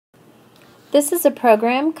This is a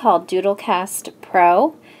program called Doodlecast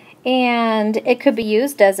Pro, and it could be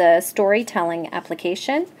used as a storytelling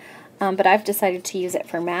application, but I've decided to use it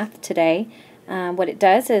for math today. What it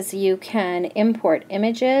does is you can import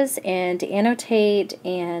images and annotate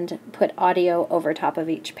and put audio over top of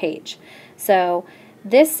each page. So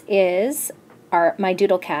this is my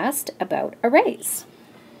Doodlecast about arrays.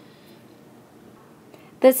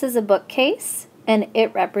 This is a bookcase, and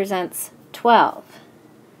it represents 12.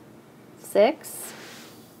 6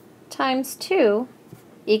 times 2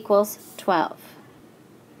 equals 12.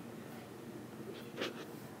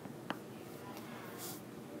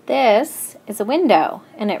 This is a window,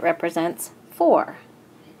 and it represents 4.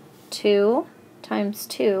 2 times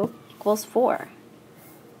 2 equals 4.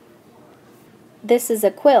 This is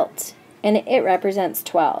a quilt, and it represents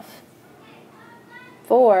 12.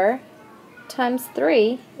 4 times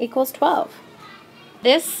 3 equals 12.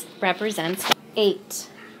 This represents 8.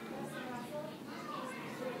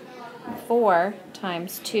 4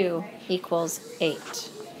 times 2 equals 8.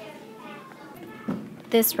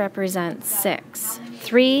 This represents 6.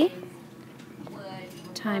 3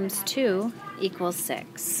 times 2 equals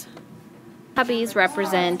 6. Cubbies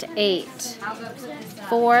represent 8.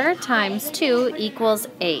 4 times 2 equals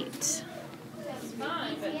 8.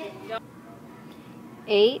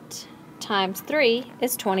 8 times 3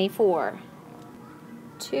 is 24.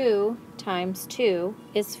 2 times 2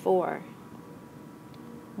 is 4.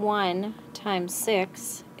 1 times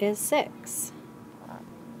 6 is 6.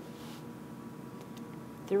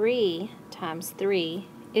 3 times 3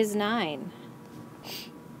 is 9.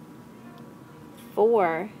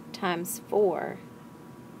 4 times 4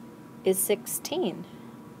 is 16.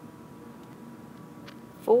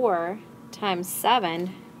 4 times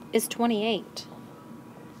 7 is 28.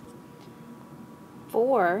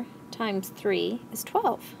 4 times 3 is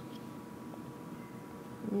 12.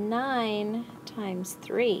 9 times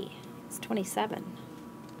 3 is 27.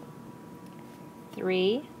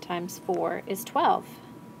 3 times 4 is 12.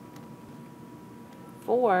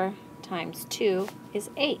 4 times 2 is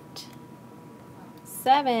 8.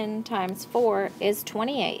 7 times 4 is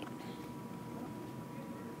 28.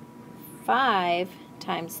 5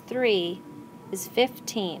 times 3 is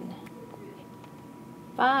 15.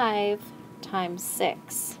 5 times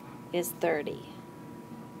 6 is 30.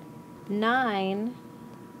 9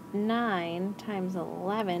 times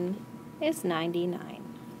 11 is 99.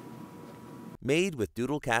 Made with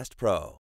Doodlecast Pro.